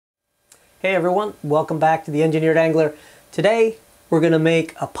Hey everyone, welcome back to the Engineered Angler. Today we're going to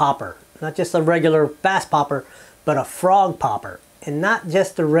make a popper. Not just a regular bass popper, but a frog popper. And not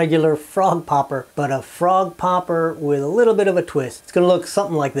just a regular frog popper, but a frog popper with a little bit of a twist. It's going to look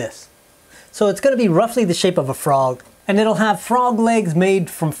something like this. So it's going to be roughly the shape of a frog, and it'll have frog legs made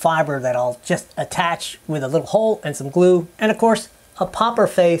from fiber that I'll just attach with a little hole and some glue. And of course, a popper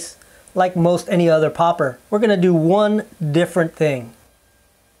face like most any other popper. We're going to do one different thing.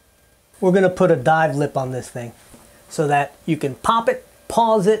 We're going to put a dive lip on this thing so that you can pop it,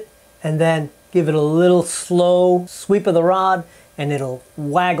 pause it, and then give it a little slow sweep of the rod and it'll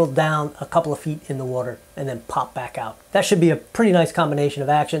waggle down a couple of feet in the water and then pop back out. That should be a pretty nice combination of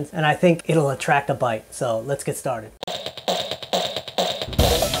actions, and I think it'll attract a bite. So let's get started.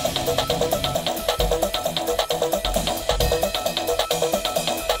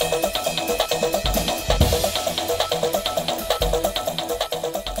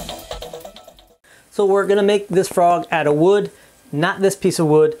 So we're gonna make this frog out of wood, not this piece of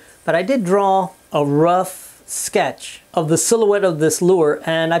wood, but I did draw a rough sketch of the silhouette of this lure,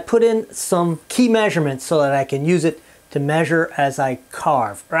 and I put in some key measurements so that I can use it to measure as I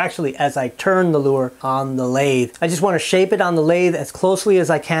carve, or actually as I turn the lure on the lathe. I just want to shape it on the lathe as closely as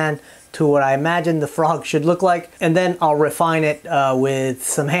I can to what I imagine the frog should look like, and then I'll refine it with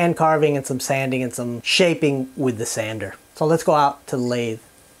some hand carving and some sanding and some shaping with the sander. So let's go out to the lathe.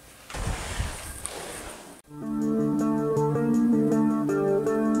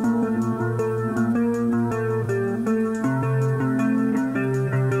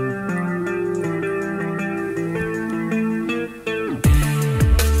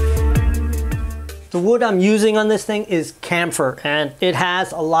 The wood I'm using on this thing is camphor, and it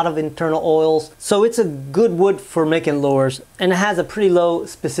has a lot of internal oils, so it's a good wood for making lures, and it has a pretty low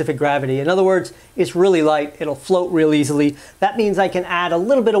specific gravity. In other words, it's really light, it'll float real easily. That means I can add a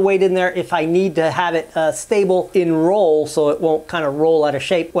little bit of weight in there if I need to have it stable in roll so it won't kind of roll out of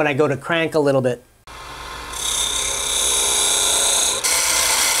shape when I go to crank a little bit.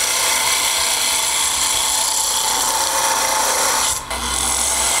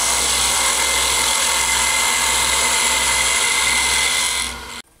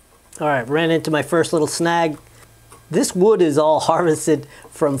 All right, ran into my first little snag. This wood is all harvested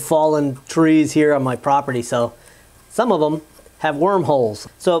from fallen trees here on my property, so some of them have wormholes.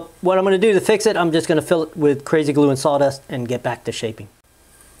 So what I'm gonna do to fix it, I'm just gonna fill it with crazy glue and sawdust and get back to shaping.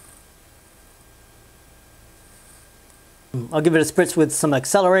 I'll give it a spritz with some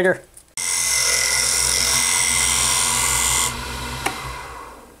accelerator.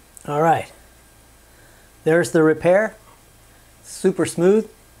 All right, there's the repair. Super smooth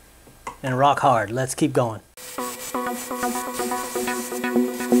and rock hard. Let's keep going.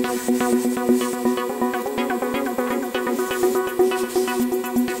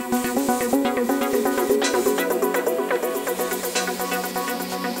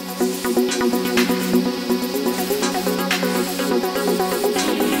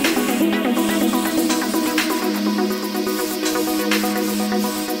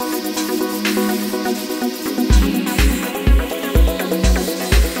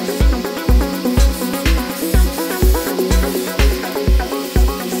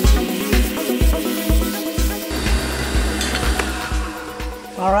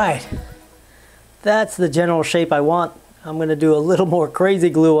 All right, that's the general shape I want. I'm gonna do a little more crazy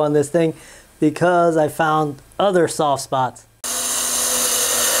glue on this thing because I found other soft spots.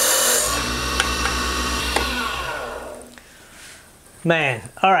 Man,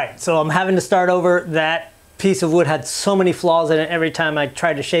 all right, so I'm having to start over. That piece of wood had so many flaws in it. Every time I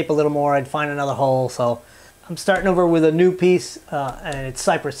tried to shape a little more, I'd find another hole. So I'm starting over with a new piece, and it's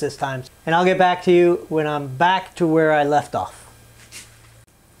cypress this time. And I'll get back to you when I'm back to where I left off.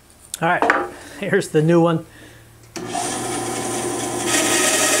 All right, here's the new one.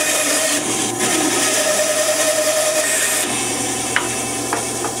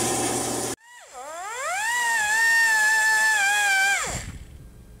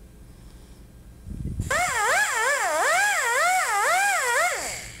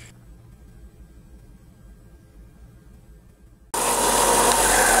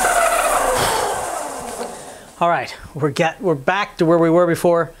 All right, we're back to where we were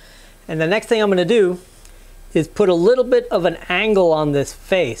before. And the next thing I'm gonna do is put a little bit of an angle on this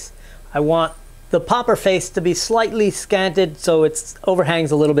face. I want the popper face to be slightly scanted so it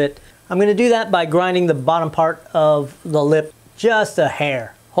overhangs a little bit. I'm gonna do that by grinding the bottom part of the lip just a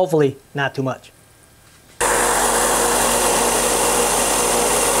hair. Hopefully not too much.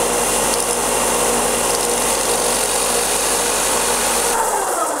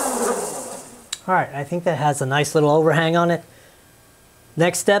 All right, I think that has a nice little overhang on it.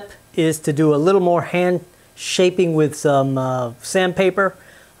 Next step is to do a little more hand shaping with some sandpaper.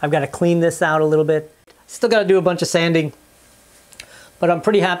 I've got to clean this out a little bit. Still got to do a bunch of sanding, but I'm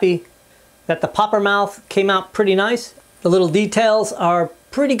pretty happy that the popper mouth came out pretty nice. The little details are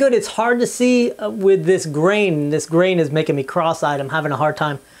pretty good. It's hard to see with this grain. This grain is making me cross-eyed. I'm having a hard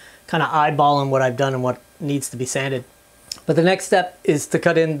time kind of eyeballing what I've done and what needs to be sanded. But the next step is to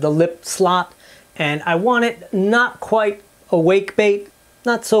cut in the lip slot, and I want it not quite a wake bait,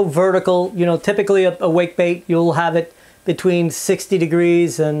 not so vertical. You know, typically a wake bait, you'll have it between 60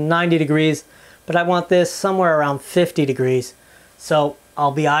 degrees and 90 degrees, but I want this somewhere around 50 degrees. So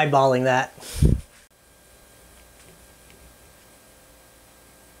I'll be eyeballing that.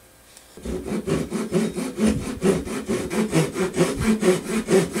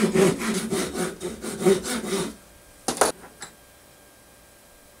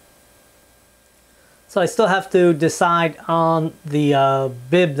 So I still have to decide on the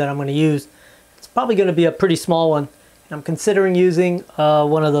bib that I'm going to use. It's probably going to be a pretty small one. And I'm considering using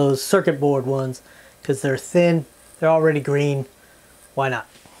one of those circuit board ones because they're thin, they're already green. Why not?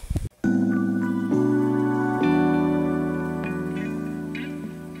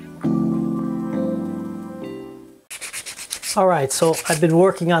 Alright, so I've been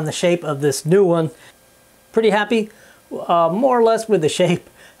working on the shape of this new one. Pretty happy, more or less with the shape.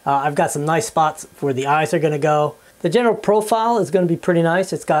 I've got some nice spots where the eyes are going to go. The general profile is going to be pretty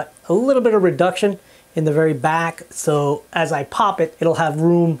nice. It's got a little bit of reduction in the very back, so as I pop it, it'll have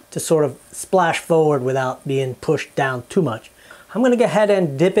room to sort of splash forward without being pushed down too much. I'm going to go ahead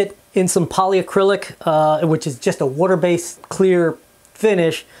and dip it in some polyacrylic, which is just a water-based clear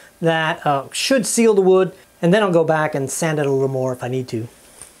finish that should seal the wood, and then I'll go back and sand it a little more if I need to.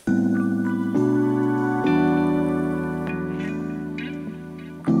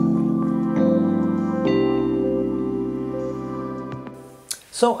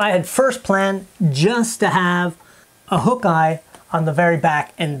 So I had first planned just to have a hook eye on the very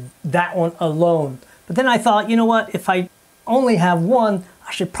back and that one alone. But then I thought, you know what, if I only have one,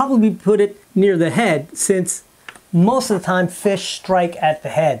 I should probably put it near the head since most of the time fish strike at the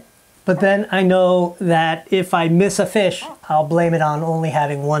head. But then I know that if I miss a fish, I'll blame it on only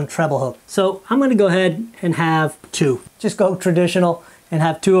having one treble hook. So I'm gonna go ahead and have two. Just go traditional and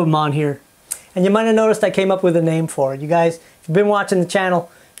have two of them on here. And you might have noticed I came up with a name for it. You guys, if you've been watching the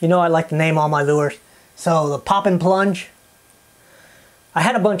channel, you know I like to name all my lures. So the Pop and Plunge. I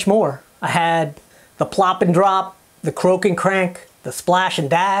had a bunch more. I had the Plop and Drop, the Croak and Crank, the Splash and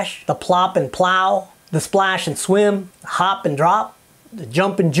Dash, the Plop and Plow, the Splash and Swim, the Hop and Drop, the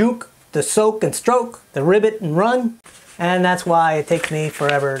Jump and Juke, the Soak and Stroke, the Ribbit and Run. And that's why it takes me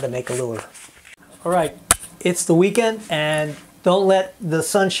forever to make a lure. All right, it's the weekend and don't let the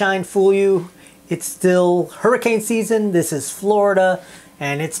sunshine fool you. It's still hurricane season. This is Florida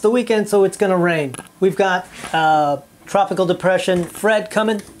and it's the weekend, so it's gonna rain. We've got Tropical Depression Fred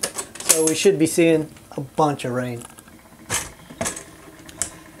coming, so we should be seeing a bunch of rain.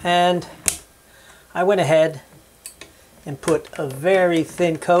 And I went ahead and put a very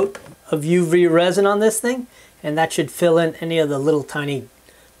thin coat of UV resin on this thing, and that should fill in any of the little tiny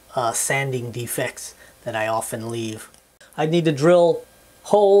sanding defects that I often leave. I need to drill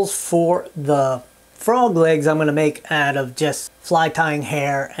holes for the frog legs I'm going to make out of just fly tying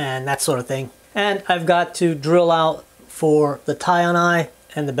hair and that sort of thing. And I've got to drill out for the tie-on eye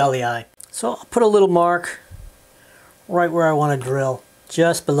and the belly eye. So I'll put a little mark right where I want to drill,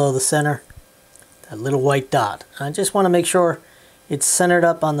 just below the center, that little white dot. I just want to make sure it's centered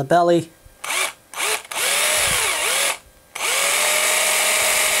up on the belly.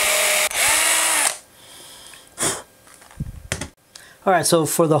 Alright, so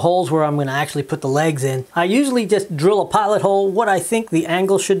for the holes where I'm going to actually put the legs in, I usually just drill a pilot hole, what I think the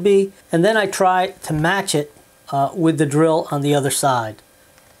angle should be, and then I try to match it with the drill on the other side.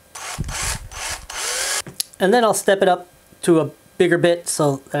 And then I'll step it up to a bigger bit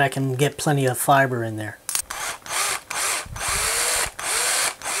so that I can get plenty of fiber in there.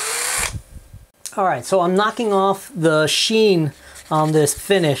 Alright, so I'm knocking off the sheen on this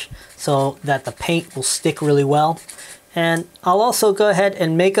finish so that the paint will stick really well. And I'll also go ahead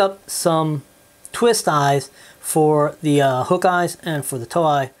and make up some twist eyes for the hook eyes and for the toe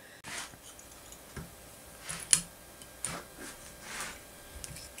eye.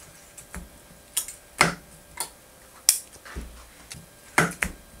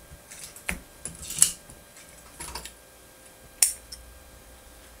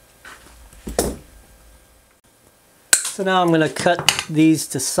 So now I'm going to cut these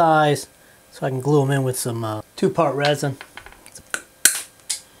to size so I can glue them in with some 2-part resin.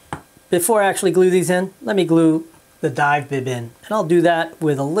 Before I actually glue these in, let me glue the dive bib in. And I'll do that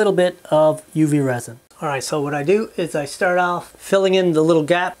with a little bit of UV resin. All right, so what I do is I start off filling in the little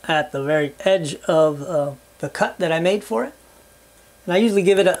gap at the very edge of the cut that I made for it. And I usually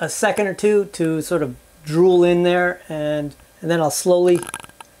give it a second or two to sort of drool in there, and then I'll slowly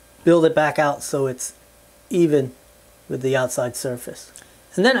build it back out so it's even with the outside surface.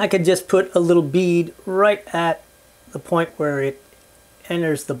 And then I could just put a little bead right at the point where it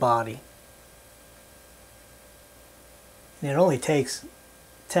enters the body. And it only takes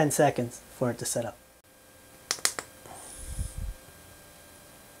 10 seconds for it to set up.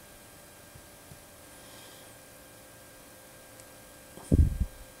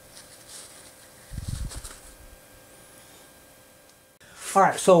 All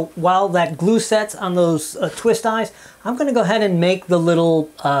right, so while that glue sets on those twist eyes, I'm gonna go ahead and make the little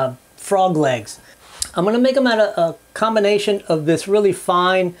frog legs. I'm gonna make them out of a combination of this really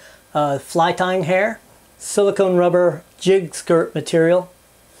fine fly tying hair, silicone rubber jig skirt material.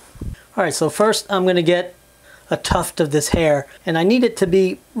 All right, so first I'm gonna get a tuft of this hair, and I need it to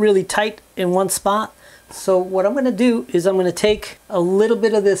be really tight in one spot. So what I'm gonna do is I'm gonna take a little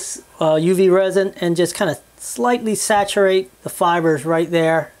bit of this UV resin and just kind of slightly saturate the fibers right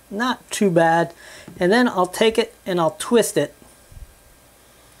there, not too bad, and then I'll take it and I'll twist it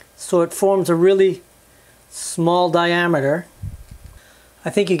so it forms a really small diameter. I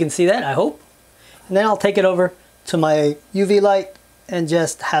think you can see that, I hope. And then I'll take it over to my UV light and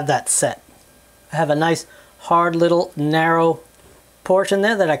just have that set. I have a nice hard little narrow portion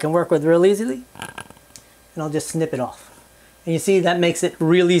there that I can work with real easily, and I'll just snip it off. And you see that makes it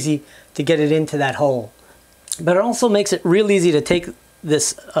real easy to get it into that hole. But it also makes it real easy to take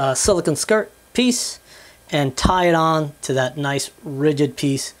this silicone skirt piece and tie it on to that nice rigid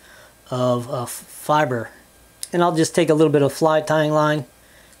piece of fiber. And I'll just take a little bit of fly tying line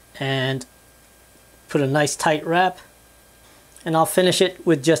and put a nice tight wrap, and I'll finish it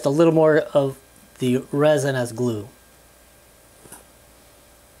with just a little more of the resin as glue.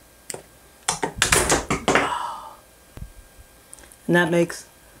 And that makes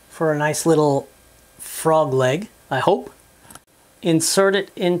for a nice little frog leg, I hope. Insert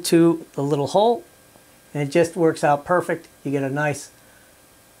it into the little hole, and it just works out perfect. You get a nice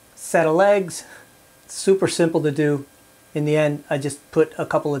set of legs. Super simple to do. In the end, I just put a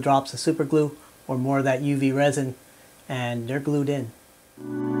couple of drops of super glue or more of that UV resin, and they're glued in.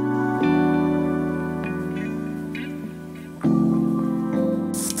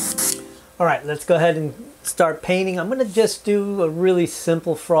 All right, let's go ahead and start painting. I'm gonna just do a really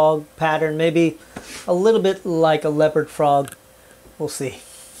simple frog pattern, maybe a little bit like a leopard frog. We'll see.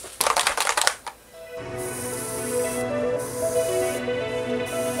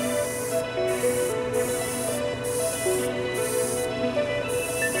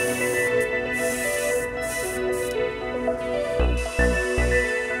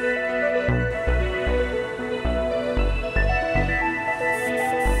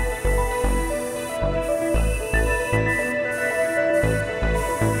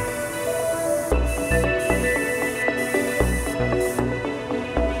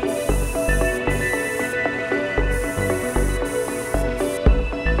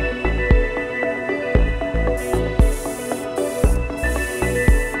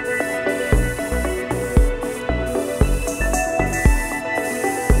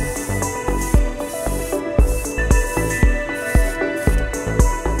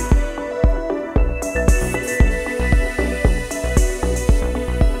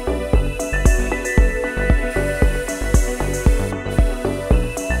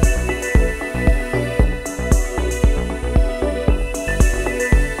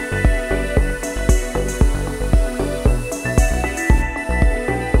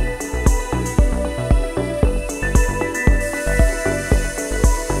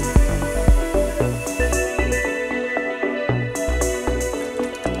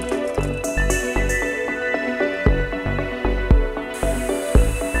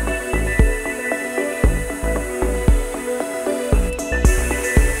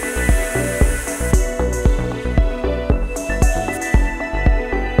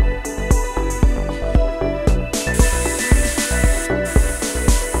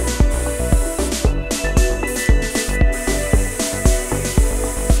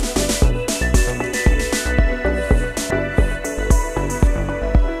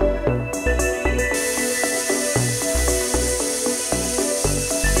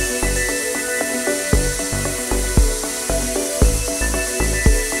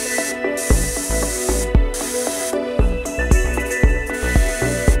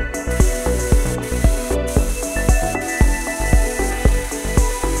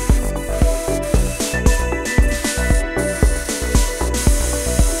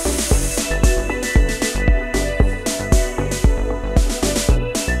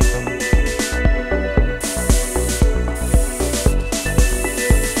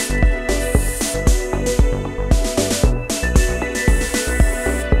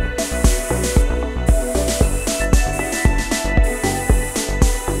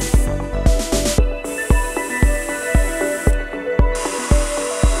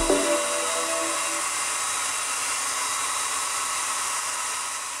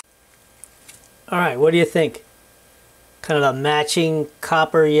 All right, what do you think? Kind of a matching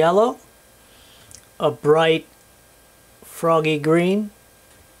copper yellow, a bright froggy green.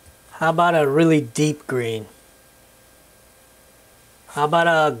 How about a really deep green? How about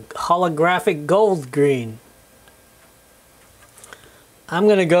a holographic gold green? I'm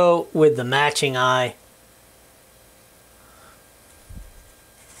gonna go with the matching eye.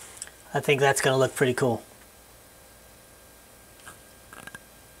 I think that's gonna look pretty cool.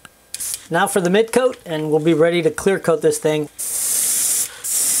 Now for the mid coat, and we'll be ready to clear coat this thing.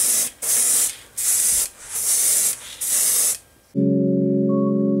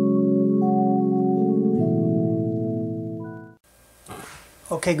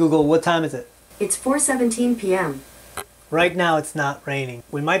 Okay Google, what time is it? It's 4:17 p.m. Right now it's not raining.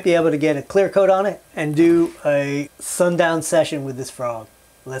 We might be able to get a clear coat on it and do a sundown session with this frog.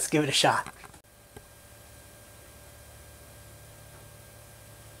 Let's give it a shot.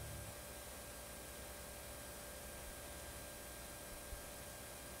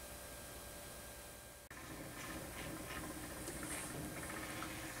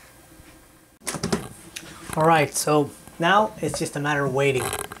 Alright, so now it's just a matter of waiting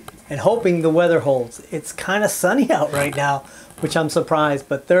and hoping the weather holds. It's kind of sunny out right now, which I'm surprised,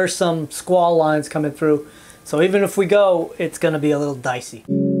 but there's some squall lines coming through. So even if we go, it's going to be a little dicey.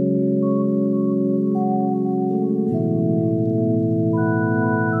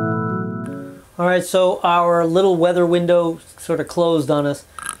 Alright, so our little weather window sort of closed on us.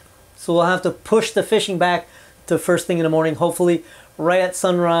 So we'll have to push the fishing back to first thing in the morning, hopefully right at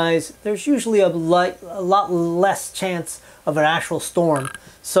sunrise. There's usually a lot less chance of an actual storm,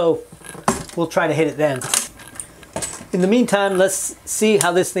 so we'll try to hit it then. In the meantime, let's see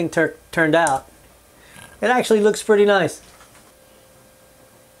how this thing turned out. It actually looks pretty nice.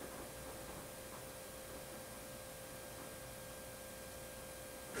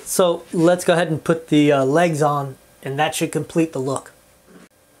 So let's go ahead and put the legs on, and that should complete the look.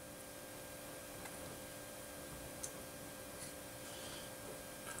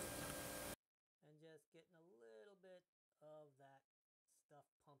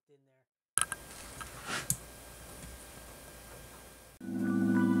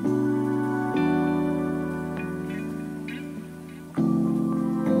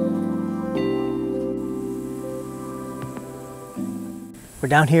 We're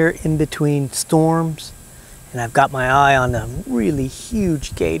down here in between storms, and I've got my eye on a really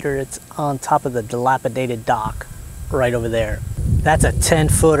huge gator. It's on top of the dilapidated dock right over there. That's a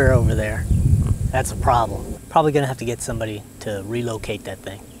 10-footer over there. That's a problem. Probably gonna have to get somebody to relocate that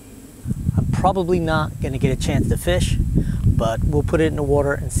thing. I'm probably not gonna get a chance to fish, but we'll put it in the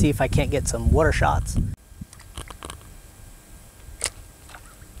water and see if I can't get some water shots.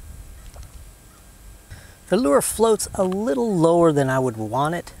 The lure floats a little lower than I would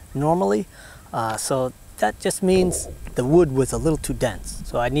want it normally, so that just means the wood was a little too dense.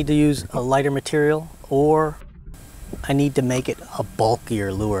 So I need to use a lighter material, or I need to make it a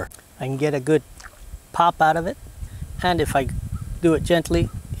bulkier lure. I can get a good pop out of it, and if I do it gently,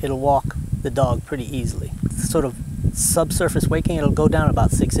 it'll walk the dog pretty easily. It's sort of subsurface waking, it'll go down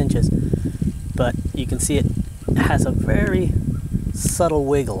about 6 inches, but you can see it has a very subtle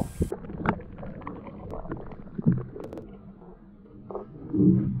wiggle.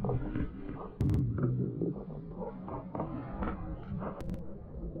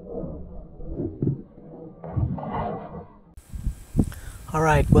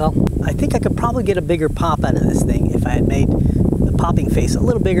 Alright, well, I think I could probably get a bigger pop out of this thing if I had made the popping face a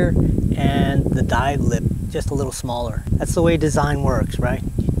little bigger and the dive lip just a little smaller. That's the way design works, right?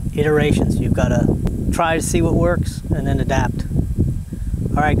 Iterations. You've got to try to see what works and then adapt.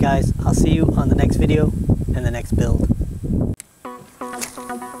 Alright guys, I'll see you on the next video and the next build.